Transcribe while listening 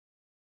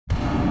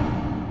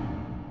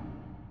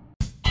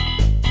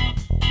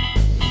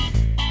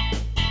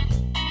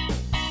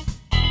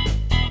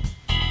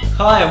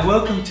Hi and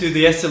welcome to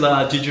the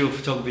SLR Digital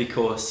Photography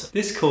course.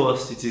 This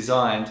course is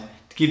designed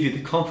to give you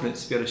the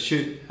confidence to be able to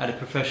shoot at a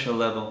professional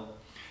level,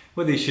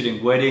 whether you're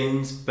shooting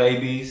weddings,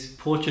 babies,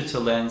 portraits or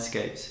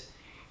landscapes.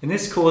 In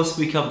this course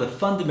we cover the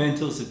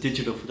fundamentals of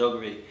digital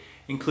photography,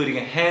 including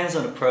a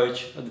hands-on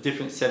approach of the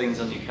different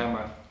settings on your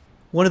camera.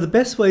 One of the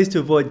best ways to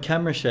avoid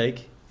camera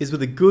shake is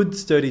with a good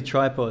sturdy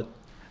tripod.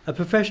 A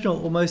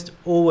professional almost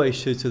always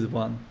shoots with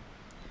one.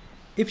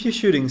 If you're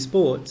shooting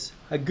sports,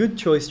 a good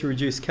choice to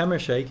reduce camera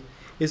shake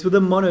is with a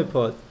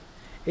monopod.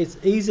 It's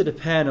easy to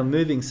pan on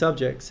moving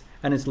subjects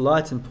and it's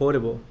light and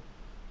portable.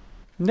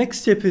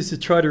 Next step is to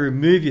try to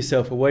remove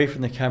yourself away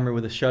from the camera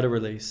with a shutter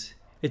release.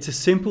 It's a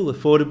simple,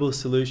 affordable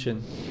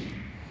solution.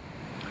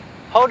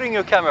 Holding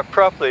your camera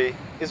properly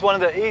is one of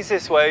the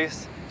easiest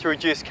ways to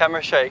reduce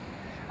camera shake,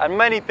 and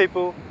many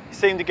people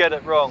seem to get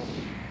it wrong.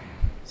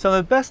 Some of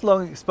the best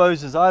long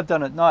exposures I've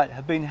done at night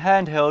have been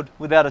handheld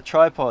without a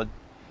tripod.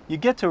 You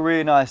get to a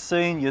really nice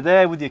scene, you're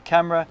there with your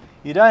camera,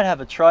 you don't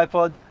have a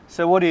tripod,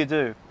 so what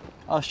do?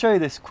 I'll show you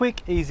this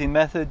quick, easy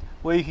method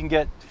where you can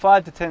get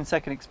 5 to 10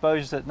 second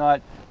exposures at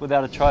night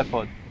without a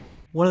tripod.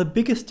 One of the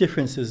biggest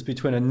differences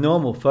between a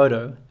normal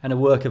photo and a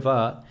work of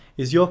art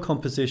is your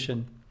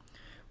composition.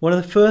 One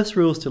of the first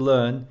rules to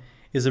learn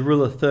is the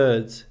rule of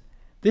thirds.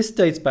 This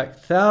dates back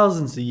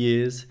thousands of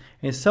years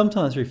and is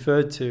sometimes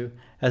referred to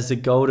as the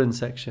golden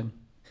section.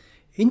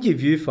 In your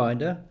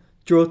viewfinder,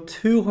 draw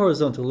 2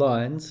 horizontal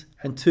lines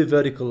and 2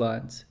 vertical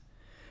lines.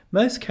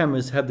 Most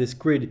cameras have this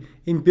grid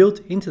inbuilt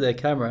into their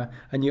camera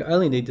and you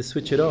only need to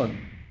switch it on.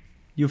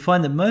 You'll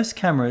find that most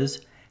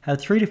cameras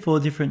have 3 to 4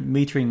 different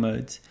metering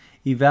modes: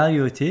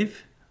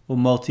 evaluative or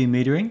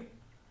multi-metering,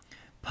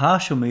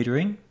 partial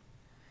metering,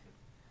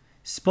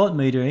 spot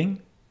metering,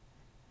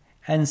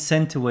 and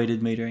center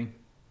weighted metering.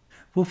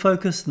 We'll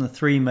focus on the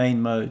 3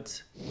 main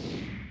modes.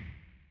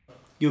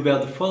 You'll be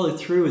able to follow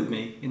through with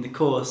me in the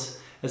course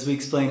as we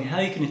explain how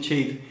you can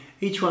achieve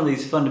each one of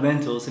these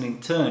fundamentals and in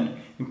turn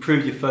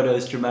improve your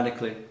photos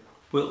dramatically.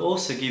 We'll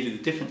also give you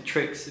the different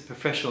tricks that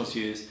professionals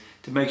use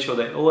to make sure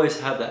they always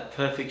have that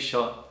perfect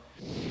shot.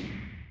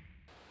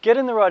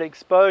 Getting the right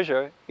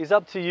exposure is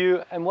up to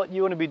you and what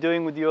you want to be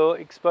doing with your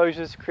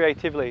exposures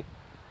creatively.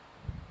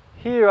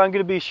 Here I'm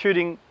going to be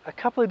shooting a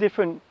couple of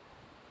different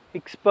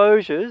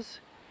exposures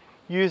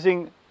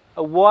using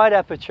a wide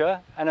aperture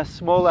and a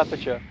small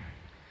aperture.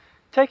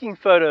 Taking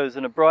photos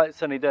on a bright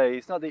sunny day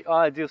is not the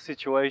ideal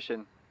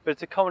situation, but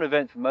it's a common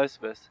event for most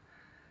of us.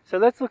 So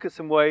let's look at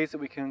some ways that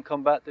we can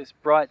combat this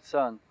bright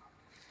sun.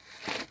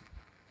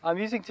 I'm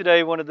using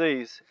today one of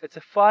these. It's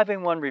a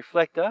 5-in-1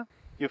 reflector.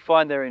 You'll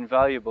find they're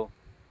invaluable.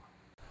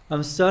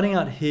 I'm starting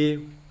out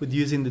here with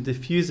using the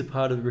diffuser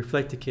part of the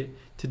reflector kit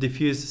to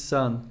diffuse the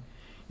sun.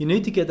 You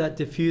need to get that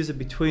diffuser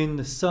between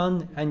the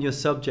sun and your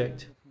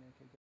subject.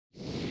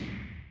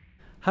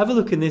 Have a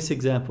look in this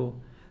example.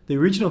 The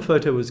original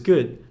photo was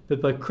good, but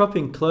by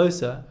cropping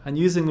closer and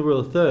using the rule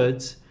of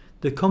thirds,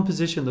 the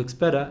composition looks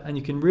better and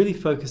you can really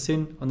focus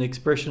in on the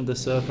expression of the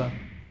surfer.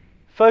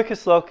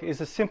 Focus lock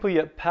is a simple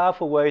yet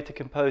powerful way to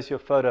compose your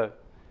photo.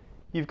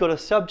 You've got a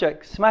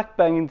subject smack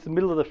bang into the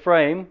middle of the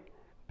frame,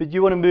 but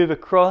you want to move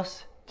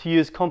across to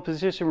use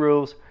composition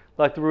rules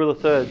like the rule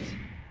of thirds.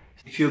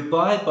 If you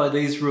abide by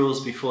these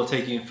rules before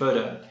taking a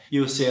photo,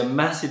 you will see a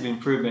massive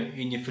improvement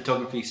in your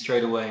photography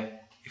straight away.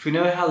 If we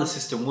know how the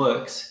system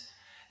works,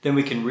 then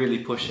we can really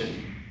push it.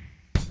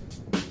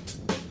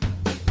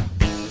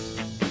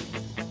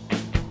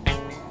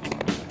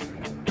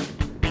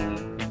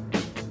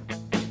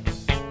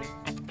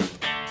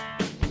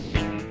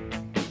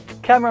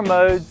 Camera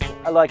modes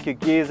are like your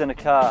gears in a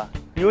car.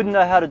 You wouldn't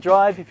know how to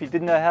drive if you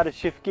didn't know how to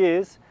shift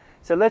gears,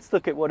 so let's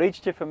look at what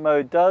each different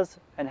mode does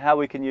and how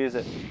we can use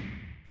it.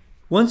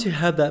 Once you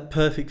have that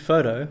perfect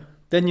photo,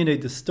 then you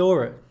need to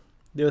store it.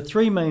 There are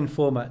 3 main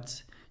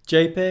formats: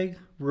 JPEG,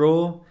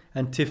 RAW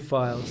and TIFF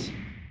files.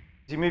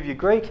 You move your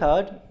grey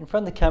card in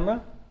front of the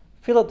camera,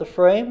 fill up the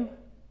frame,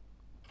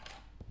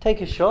 take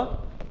a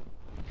shot.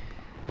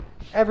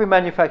 Every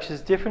manufacturer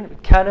is different.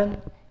 With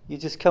Canon, you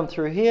just come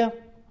through here,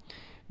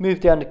 move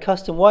down to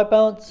custom white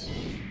balance.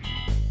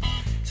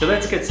 So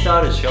let's get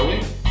started, shall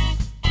we?